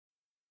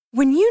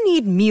When you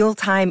need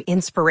mealtime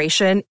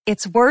inspiration,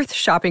 it's worth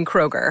shopping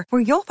Kroger,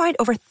 where you'll find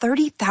over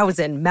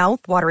 30,000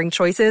 mouth-watering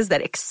choices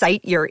that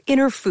excite your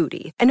inner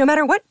foodie. And no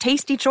matter what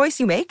tasty choice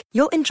you make,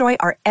 you'll enjoy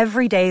our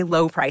everyday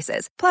low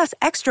prices, plus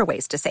extra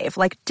ways to save,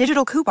 like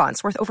digital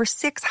coupons worth over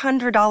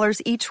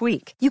 $600 each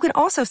week. You can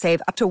also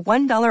save up to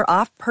 $1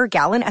 off per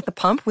gallon at the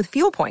pump with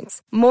fuel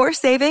points. More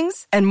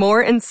savings and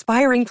more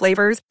inspiring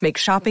flavors make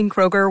shopping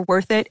Kroger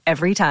worth it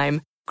every time.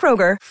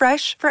 Kroger,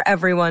 fresh for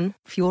everyone.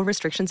 Fuel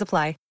restrictions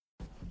apply.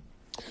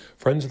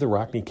 Friends of the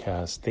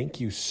Rockneycast,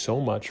 thank you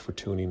so much for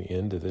tuning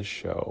in to this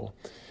show.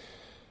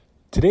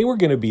 Today we're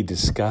going to be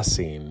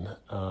discussing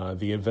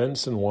the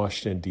events in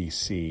Washington,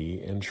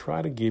 D.C. and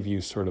try to give you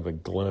sort of a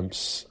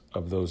glimpse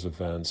of those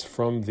events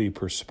from the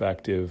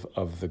perspective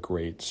of the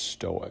great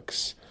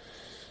Stoics.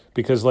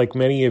 Because like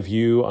many of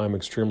you, I'm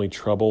extremely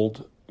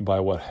troubled by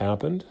what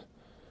happened.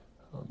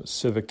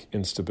 Civic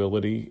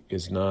instability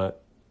is not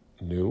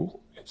new.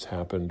 It's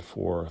happened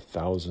for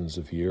thousands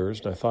of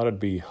years, and I thought it'd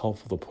be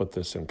helpful to put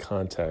this in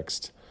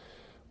context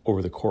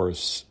over the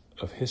course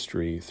of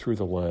history through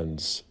the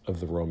lens of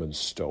the Roman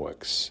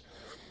Stoics.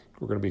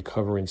 We're going to be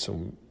covering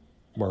some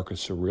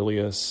Marcus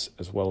Aurelius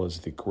as well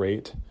as the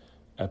great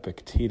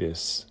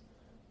Epictetus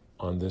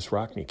on this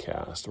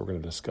Rockneycast. We're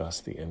going to discuss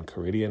the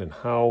Enchiridion and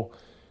how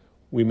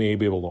we may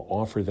be able to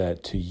offer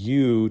that to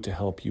you to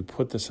help you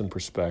put this in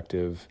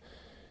perspective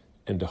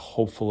and to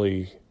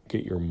hopefully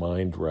get your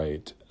mind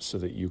right so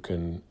that you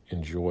can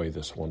enjoy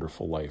this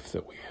wonderful life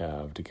that we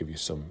have, to give you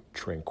some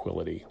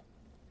tranquility,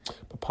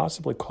 but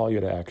possibly call you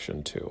to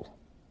action too.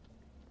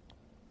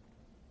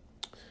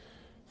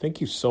 Thank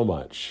you so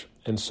much.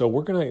 And so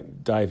we're going to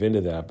dive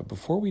into that. But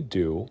before we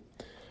do,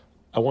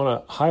 I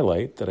want to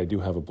highlight that I do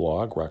have a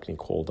blog,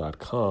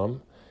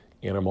 rockneycole.com,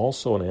 and I'm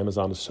also an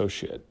Amazon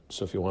associate.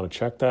 So if you want to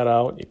check that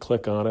out, you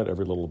click on it.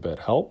 Every little bit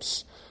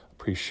helps.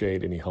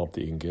 Appreciate any help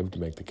that you can give to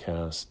make the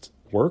cast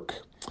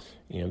work,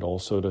 and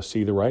also to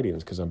see the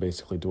writings, because I'm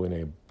basically doing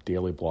a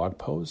daily blog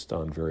post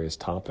on various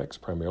topics,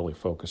 primarily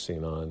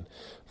focusing on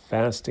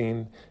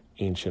fasting,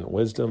 ancient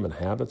wisdom, and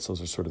habits.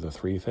 Those are sort of the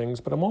three things.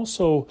 But I'm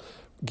also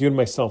giving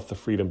myself the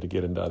freedom to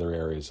get into other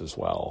areas as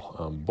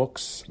well.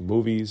 Books,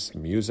 movies,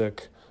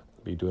 music.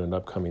 I'll be doing an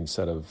upcoming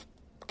set of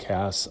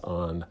casts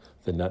on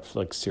the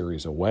Netflix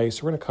series Away.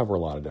 So we're going to cover a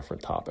lot of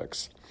different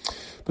topics.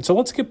 But so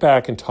let's get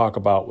back and talk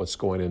about what's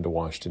going into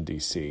Washington,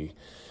 D.C.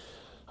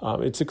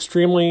 It's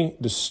extremely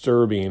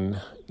disturbing,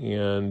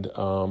 and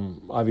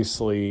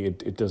obviously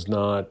it does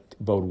not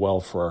bode well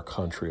for our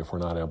country if we're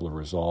not able to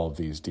resolve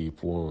these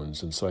deep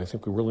wounds. And so I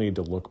think we really need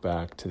to look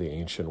back to the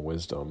ancient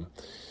wisdom.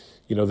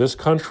 You know, this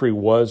country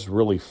was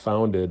really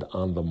founded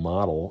on the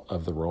model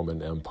of the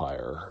Roman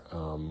Empire.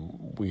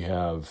 We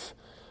have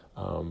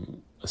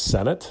a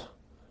Senate.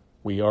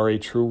 We are a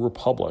true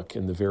republic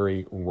in the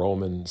very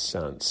Roman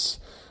sense.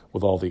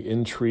 With all the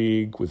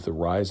intrigue, with the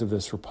rise of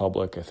this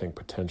republic, I think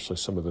potentially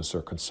some of us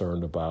are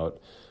concerned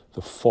about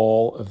the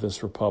fall of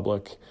this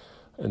republic.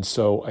 And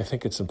so I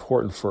think it's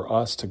important for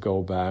us to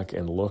go back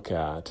and look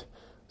at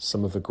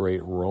some of the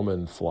great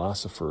Roman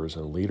philosophers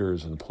and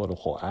leaders and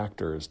political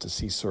actors to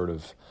see sort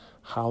of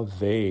how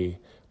they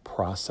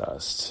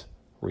processed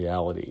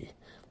reality.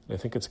 And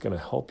I think it's going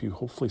to help you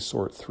hopefully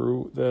sort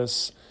through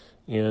this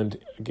and,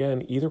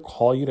 again, either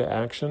call you to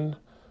action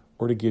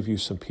or to give you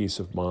some peace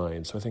of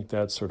mind. So I think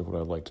that's sort of what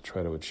I'd like to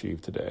try to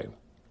achieve today.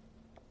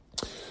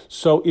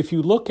 So if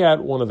you look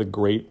at one of the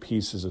great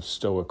pieces of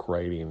Stoic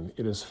writing,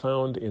 it is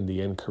found in the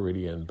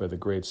Enchiridion by the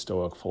great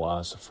Stoic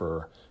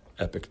philosopher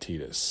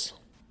Epictetus.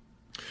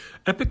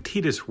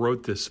 Epictetus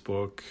wrote this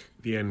book,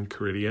 the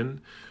Enchiridion,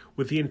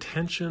 with the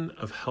intention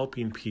of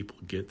helping people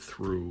get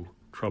through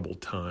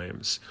troubled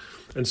times.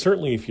 And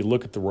certainly if you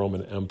look at the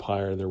Roman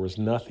Empire, there was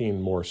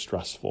nothing more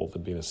stressful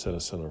than being a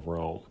citizen of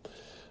Rome.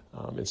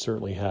 It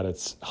certainly had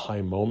its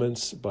high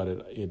moments,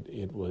 but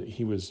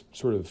he was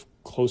sort of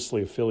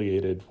closely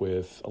affiliated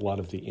with a lot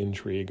of the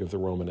intrigue of the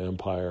Roman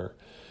Empire.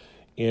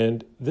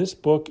 And this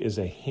book is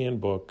a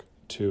handbook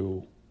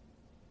to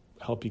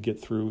help you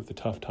get through the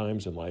tough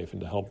times in life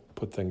and to help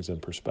put things in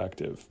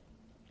perspective.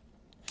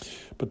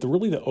 But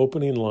the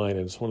opening line,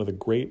 and it's one of the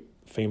great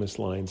famous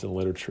lines in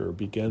literature,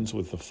 begins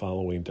with the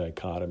following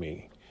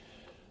dichotomy.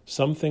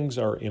 Some things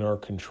are in our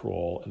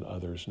control and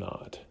others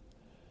not.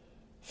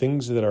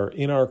 Things that are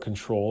in our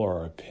control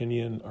are our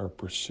opinion, our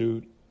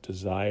pursuit,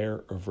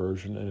 desire,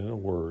 aversion, and in a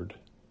word,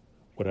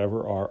 whatever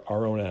are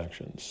our own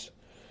actions.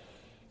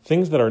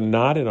 Things that are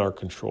not in our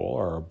control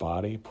are our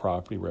body,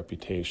 property,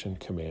 reputation,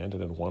 command,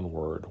 and in one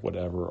word,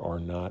 whatever are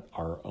not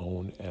our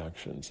own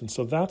actions. And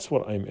so that's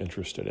what I'm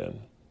interested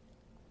in.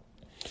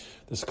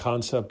 This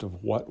concept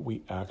of what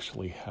we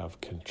actually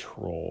have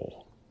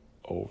control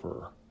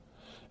over.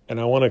 And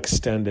I want to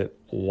extend it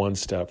one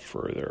step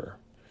further,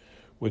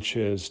 which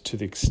is to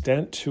the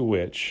extent to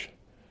which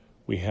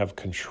we have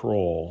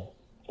control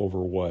over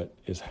what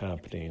is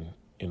happening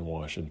in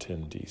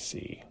Washington,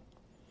 D.C.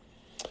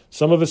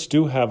 Some of us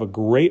do have a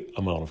great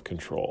amount of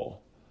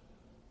control.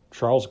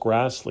 Charles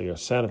Grassley, a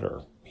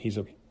senator,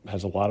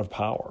 has a lot of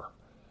power.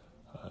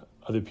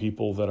 Other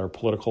people that are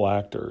political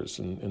actors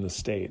in the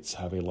states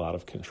have a lot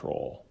of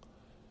control.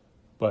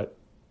 But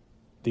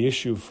the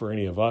issue for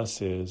any of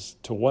us is,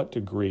 to what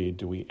degree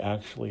do we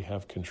actually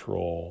have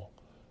control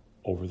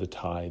over the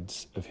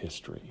tides of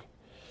history?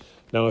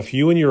 Now, if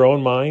you in your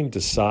own mind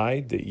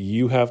decide that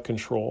you have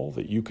control,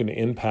 that you can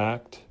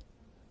impact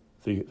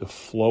the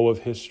flow of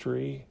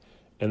history,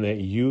 and that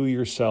you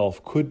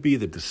yourself could be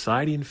the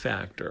deciding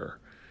factor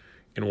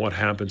in what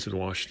happens in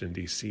Washington,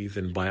 D.C.,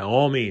 then by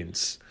all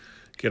means,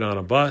 get on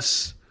a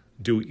bus,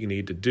 do what you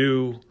need to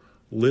do,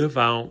 live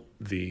out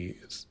the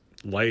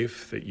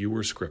life that you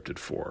were scripted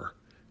for,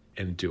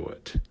 and do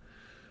it.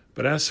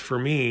 But as for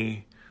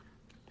me,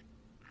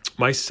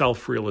 my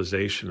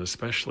self-realization,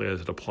 especially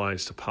as it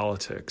applies to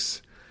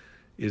politics,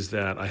 is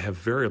that I have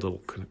very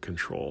little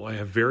control. I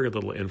have very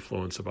little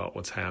influence about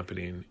what's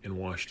happening in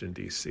Washington,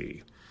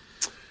 D.C.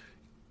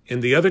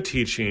 And the other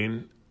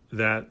teaching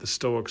that the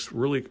Stoics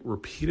really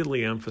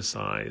repeatedly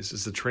emphasize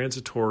is the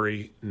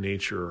transitory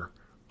nature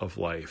of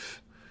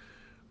life.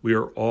 We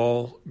are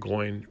all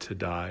going to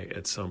die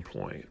at some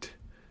point.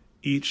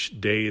 Each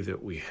day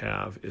that we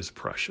have is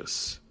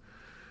precious.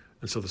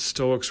 And so the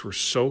Stoics were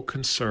so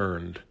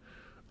concerned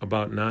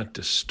about not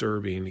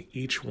disturbing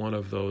each one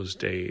of those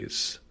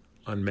days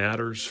on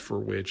matters for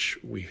which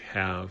we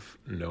have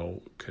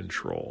no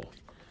control.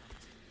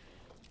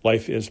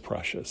 Life is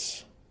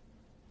precious.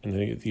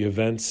 And the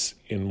events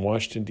in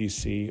Washington,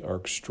 D.C. are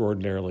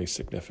extraordinarily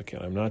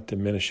significant. I'm not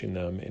diminishing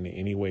them in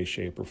any way,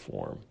 shape, or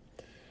form.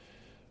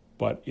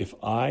 But if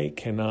I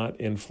cannot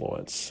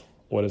influence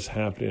what is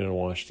happening in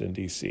Washington,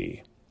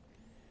 D.C.,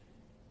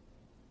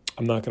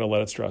 I'm not going to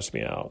let it stress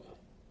me out.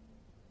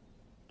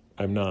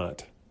 I'm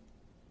not.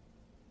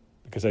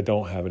 Because I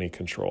don't have any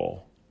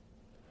control.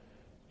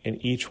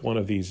 And each one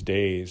of these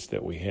days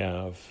that we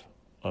have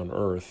on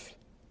Earth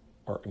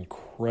are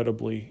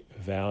incredibly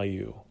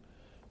valuable.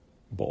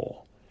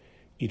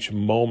 Each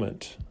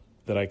moment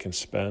that I can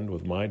spend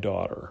with my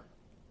daughter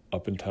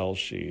up until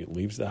she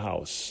leaves the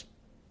house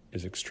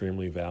is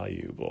extremely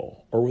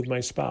valuable, or with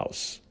my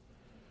spouse,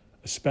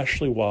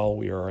 especially while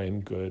we are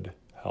in good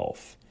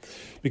health.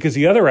 Because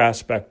the other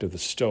aspect of the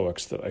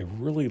Stoics that I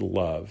really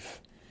love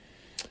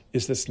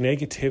is this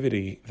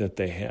negativity that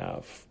they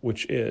have,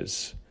 which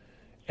is,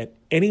 at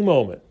any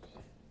moment,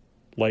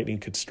 lightning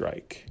could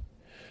strike.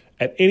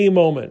 At any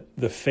moment,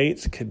 the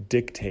fates could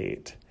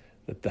dictate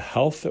that the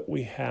health that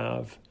we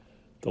have,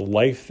 the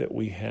life that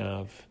we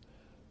have,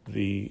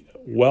 the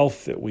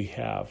wealth that we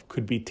have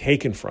could be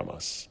taken from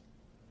us.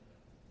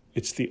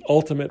 It's the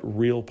ultimate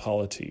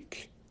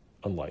realpolitik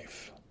on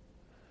life.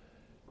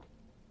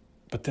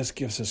 But this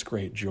gives us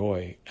great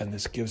joy, and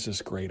this gives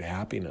us great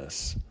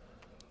happiness.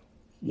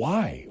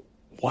 Why?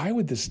 Why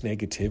would this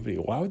negativity,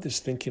 why would this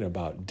thinking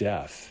about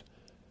death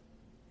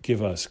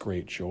give us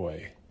great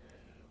joy?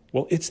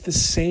 Well, it's the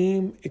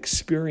same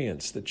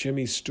experience that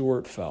Jimmy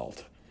Stewart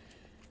felt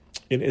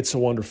in It's a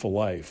Wonderful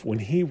Life when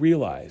he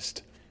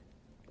realized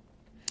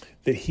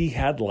that he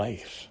had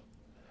life,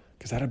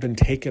 because that had been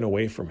taken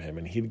away from him,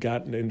 and he'd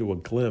gotten into a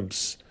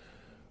glimpse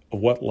of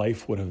what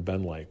life would have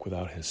been like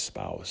without his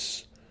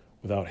spouse,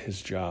 without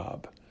his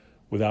job,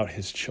 without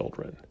his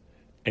children,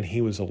 and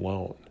he was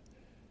alone.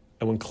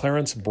 And when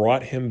Clarence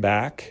brought him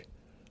back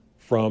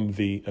from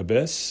the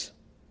abyss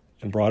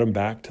and brought him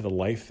back to the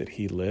life that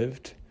he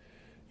lived,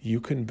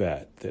 you can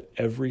bet that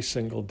every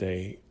single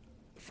day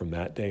from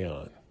that day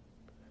on,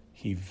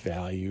 he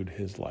valued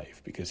his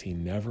life because he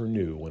never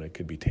knew when it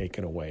could be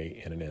taken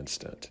away in an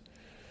instant.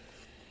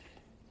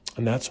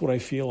 And that's what I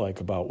feel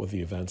like about with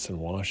the events in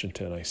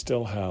Washington. I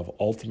still have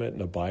ultimate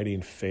and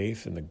abiding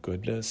faith in the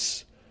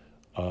goodness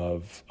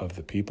of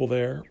the people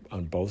there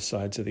on both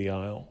sides of the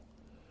aisle.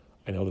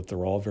 I know that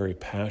they're all very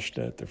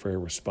passionate. They're very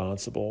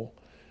responsible.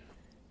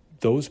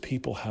 Those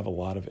people have a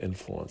lot of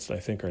influence. And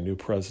I think our new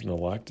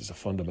president-elect is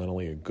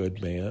fundamentally a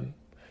good man.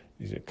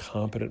 He's a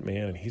competent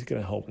man, and he's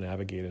going to help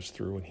navigate us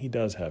through, and he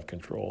does have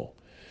control.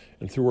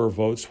 And through our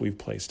votes, we've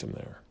placed him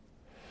there.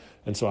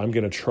 And so I'm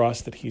going to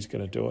trust that he's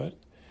going to do it,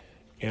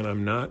 and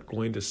I'm not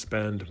going to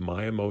spend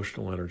my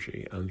emotional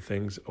energy on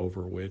things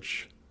over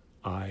which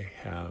I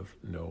have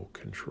no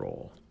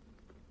control.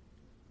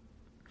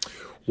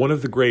 One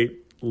of the great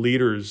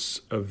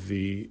leaders of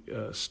the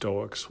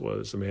Stoics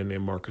was a man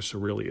named Marcus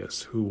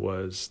Aurelius, who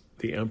was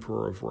the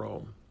emperor of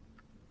Rome.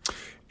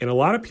 And a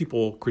lot of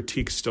people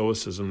critique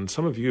Stoicism.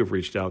 Some of you have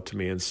reached out to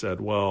me and said,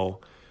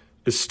 well,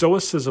 is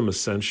Stoicism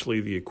essentially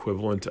the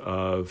equivalent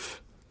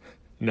of,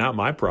 not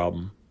my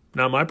problem,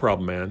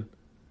 man.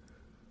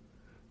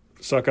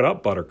 Suck it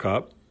up,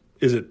 buttercup.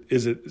 Is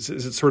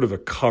it sort of a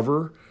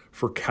cover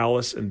for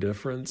callous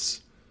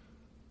indifference?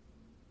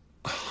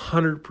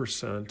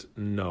 100%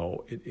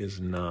 no, it is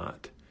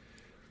not.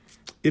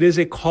 It is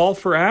a call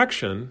for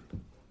action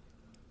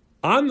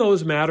on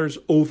those matters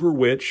over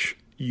which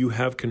you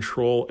have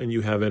control and you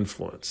have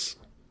influence.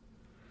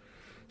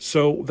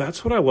 So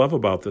that's what I love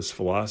about this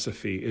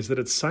philosophy, is that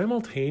it's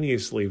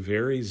simultaneously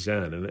very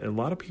Zen, and a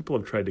lot of people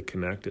have tried to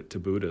connect it to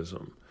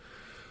Buddhism.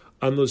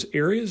 On those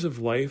areas of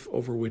life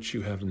over which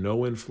you have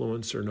no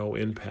influence or no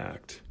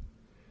impact,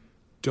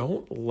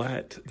 don't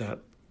let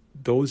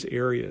those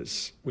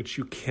areas which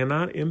you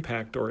cannot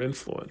impact or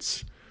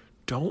influence,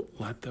 don't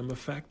let them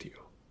affect you.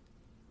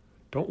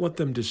 Don't let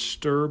them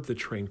disturb the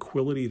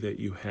tranquility that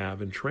you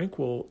have. And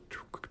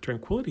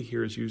tranquility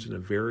here is used in a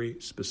very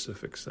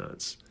specific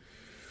sense.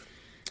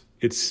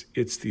 It's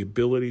the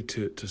ability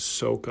to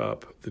soak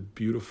up the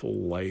beautiful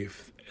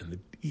life and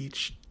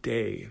each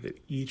day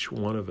that each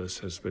one of us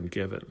has been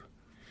given.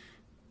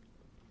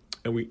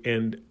 And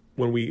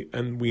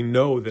we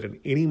know that at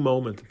any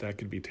moment that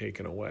could be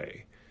taken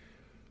away.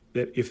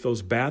 That if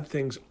those bad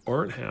things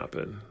aren't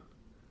happening,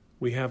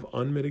 we have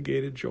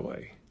unmitigated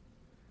joy.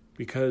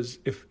 Because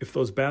if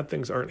those bad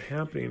things aren't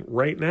happening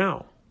right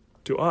now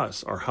to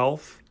us, our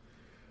health,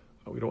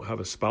 we don't have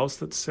a spouse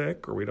that's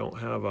sick, or we don't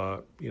have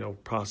a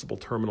possible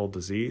terminal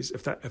disease.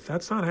 If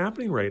that's not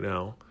happening right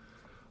now,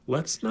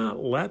 let's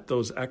not let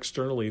those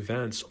external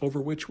events over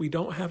which we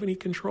don't have any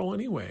control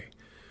anyway.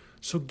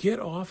 So get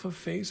off of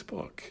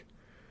Facebook.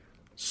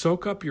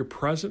 Soak up your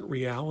present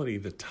reality,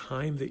 the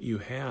time that you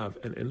have,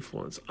 and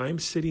influence. I'm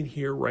sitting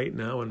here right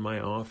now in my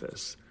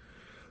office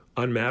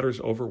on matters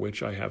over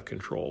which I have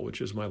control, which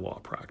is my law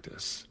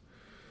practice.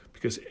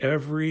 Because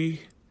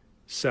every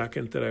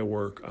second that I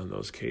work on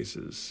those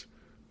cases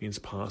means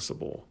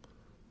possible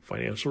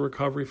financial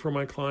recovery for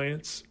my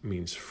clients,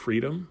 means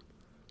freedom.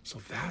 So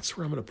that's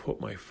where I'm going to put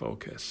my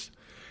focus.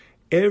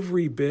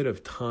 Every bit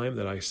of time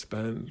that I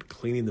spend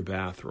cleaning the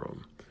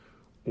bathroom,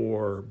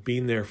 or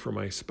being there for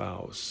my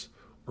spouse,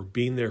 or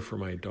being there for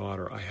my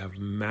daughter, I have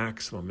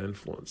maximum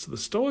influence. So the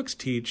Stoics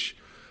teach,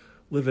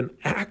 live an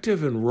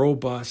active and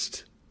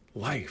robust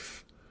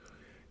life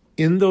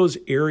in those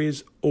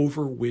areas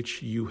over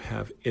which you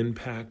have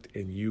impact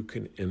and you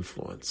can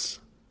influence.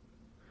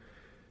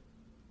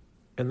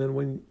 And then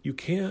when you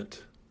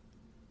can't,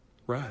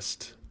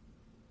 rest.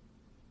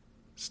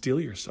 Steel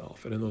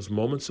yourself. And in those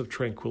moments of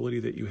tranquility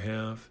that you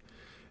have,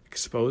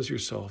 expose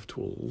yourself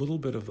to a little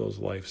bit of those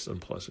life's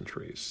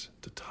unpleasantries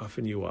to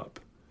toughen you up.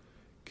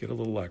 Get a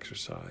little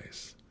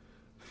exercise,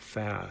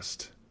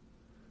 fast,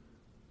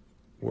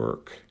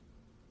 work,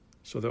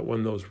 so that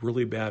when those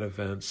really bad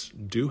events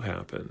do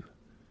happen,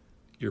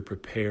 you're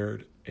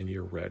prepared and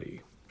you're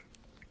ready.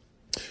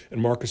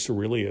 And Marcus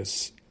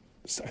Aurelius,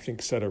 I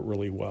think, said it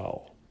really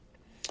well,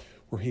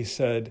 where he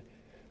said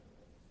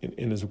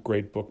in his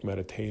great book,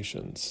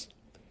 Meditations,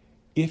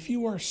 if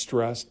you are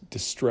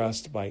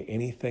distressed by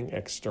anything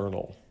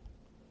external,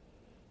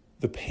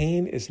 the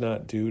pain is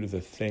not due to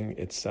the thing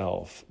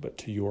itself, but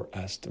to your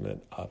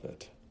estimate of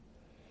it.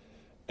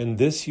 And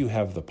this you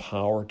have the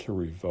power to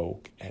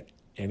revoke at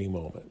any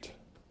moment.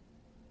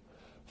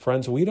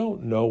 Friends, we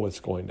don't know what's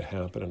going to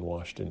happen in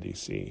Washington,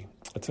 D.C.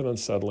 It's an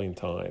unsettling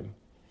time.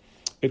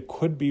 It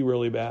could be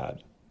really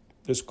bad.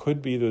 This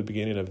could be the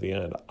beginning of the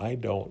end. I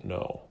don't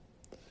know.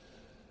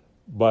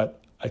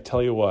 But I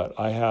tell you what,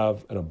 I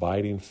have an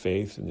abiding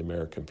faith in the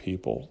American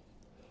people.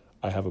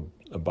 I have an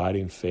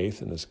abiding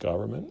faith in this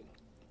government.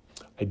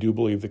 I do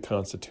believe the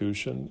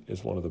Constitution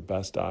is one of the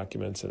best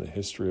documents in the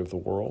history of the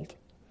world.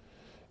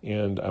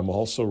 And I'm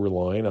also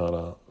relying on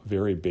a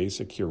very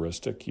basic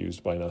heuristic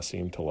used by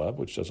Nassim Taleb,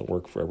 which doesn't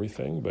work for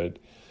everything. But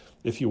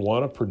if you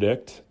want to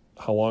predict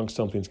how long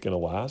something's going to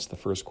last, the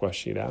first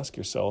question you'd ask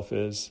yourself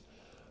is,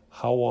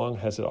 how long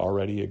has it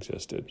already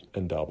existed?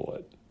 And double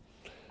it.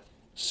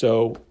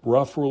 So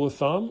rough rule of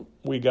thumb,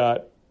 we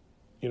got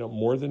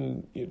more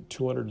than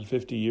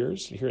 250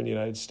 years here in the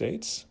United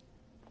States.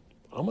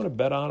 I'm going to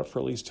bet on it for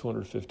at least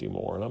 250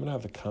 more, and I'm going to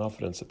have the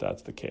confidence that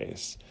that's the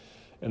case.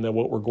 And that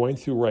what we're going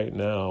through right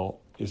now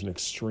is an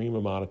extreme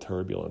amount of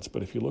turbulence.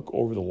 But if you look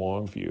over the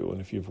long view,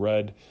 and if you've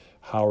read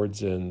Howard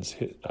Zinn's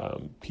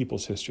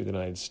People's History of the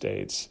United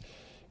States,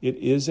 it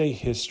is a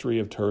history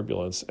of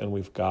turbulence, and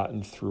we've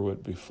gotten through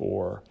it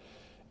before.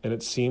 And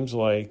it seems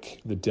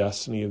like the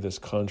destiny of this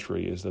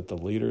country is that the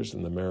leaders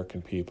and the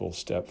American people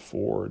step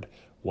forward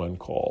when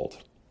called.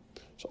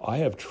 So I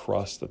have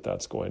trust that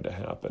that's going to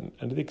happen.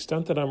 And to the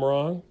extent that I'm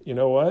wrong, you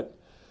know what?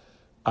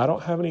 I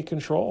don't have any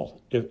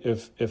control.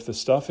 If the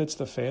stuff hits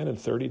the fan in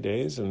 30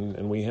 days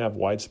and we have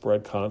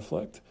widespread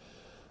conflict,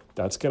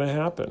 that's going to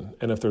happen.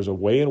 And if there's a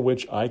way in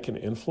which I can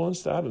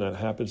influence that, and that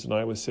happens in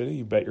Iowa City,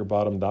 you bet your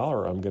bottom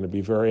dollar I'm going to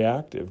be very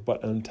active.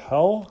 But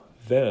until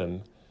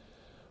then,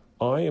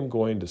 I am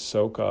going to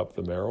soak up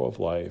the marrow of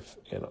life,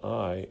 and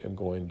I am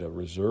going to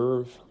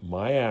reserve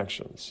my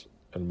actions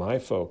and my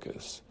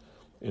focus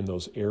in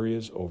those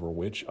areas over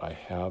which I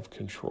have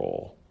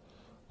control.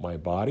 My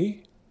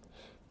body,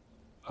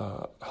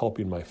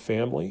 helping my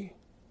family,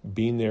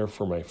 being there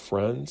for my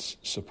friends,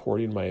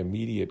 supporting my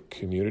immediate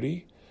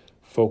community,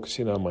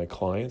 focusing on my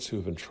clients who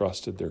have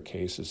entrusted their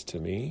cases to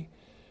me,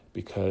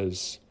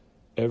 because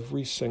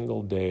every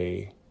single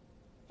day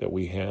that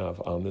we have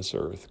on this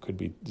earth could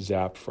be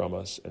zapped from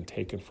us and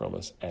taken from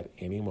us at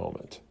any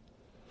moment.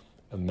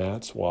 And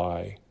that's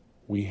why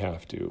we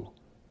have to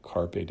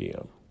carpe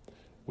diem.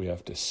 We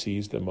have to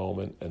seize the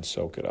moment and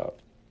soak it up.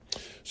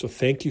 So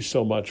thank you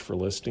so much for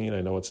listening.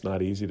 I know it's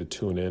not easy to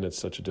tune in. It's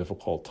such a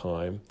difficult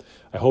time.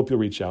 I hope you'll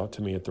reach out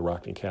to me at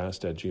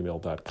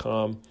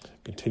therockneycast@gmail.com.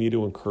 Continue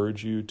to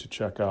encourage you to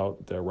check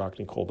out the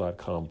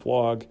rockneycole.com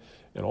blog.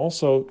 And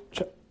also,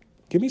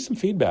 give me some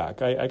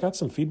feedback. I got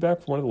some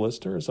feedback from one of the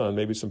listeners on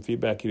maybe some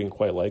feedback you didn't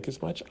quite like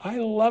as much. I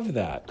love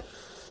that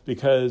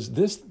because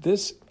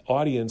this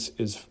audience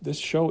this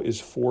show is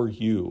for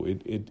you.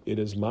 It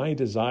is my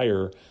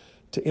desire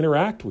to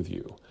interact with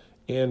you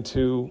and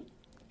to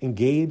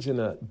engage in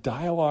a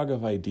dialogue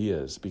of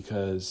ideas,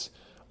 because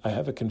I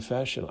have a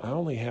confession. I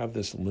only have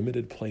this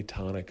limited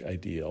Platonic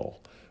ideal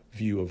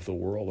view of the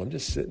world. I'm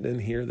just sitting in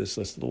here, this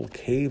little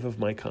cave of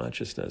my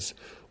consciousness,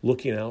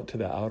 looking out to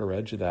the outer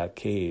edge of that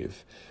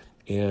cave.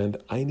 And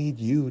I need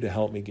you to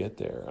help me get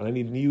there. And I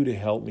need you to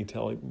help me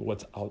tell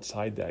what's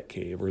outside that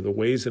cave, or the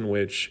ways in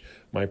which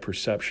my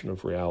perception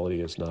of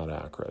reality is not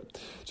accurate.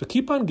 So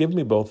keep on giving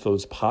me both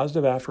those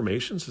positive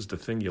affirmations as the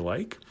thing you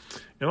like,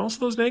 and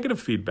also those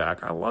negative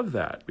feedback. I love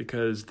that,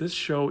 because this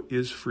show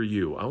is for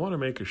you. I want to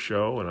make a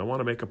show, and I want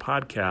to make a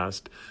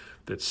podcast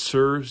that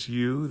serves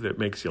you, that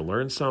makes you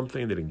learn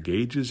something, that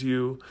engages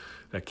you,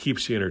 that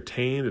keeps you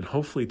entertained, and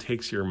hopefully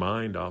takes your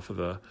mind off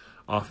the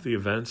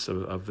events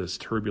of this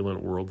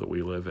turbulent world that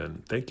we live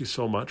in. Thank you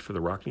so much for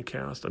the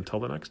Rockneycast. Until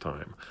the next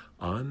time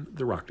on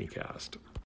the Rockneycast.